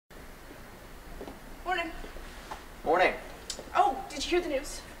hear the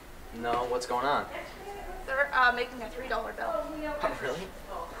news? No, what's going on? They're making a $3 bill. Oh, really?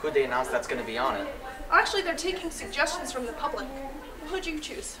 Who'd they announce that's going to be on it? Actually, they're taking suggestions from the public. Who'd you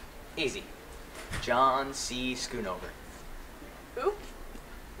choose? Easy. John C. Schoonover. Who?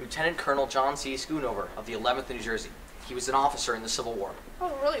 Lieutenant Colonel John C. Schoonover of the 11th New Jersey. He was an officer in the Civil War.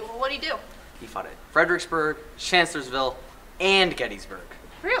 Oh, really? Well, what'd he do? He fought at Fredericksburg, Chancellorsville, and Gettysburg.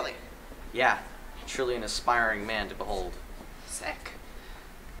 Really? Yeah, truly an aspiring man to behold. Sick.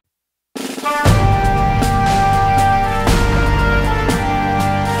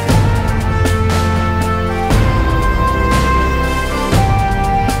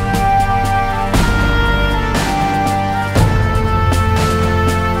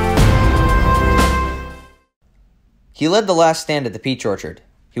 He led the last stand at the peach orchard.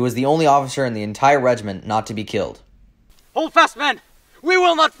 He was the only officer in the entire regiment not to be killed. Hold fast, men! We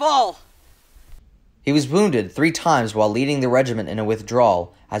will not fall! He was wounded 3 times while leading the regiment in a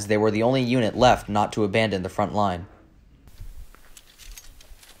withdrawal, as they were the only unit left not to abandon the front line.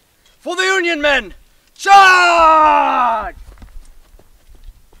 For the Union men! Charge!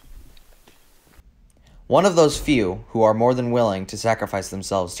 One of those few who are more than willing to sacrifice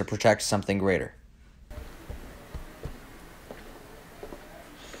themselves to protect something greater.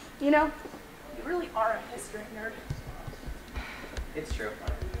 You know, you really are a history nerd. It's true.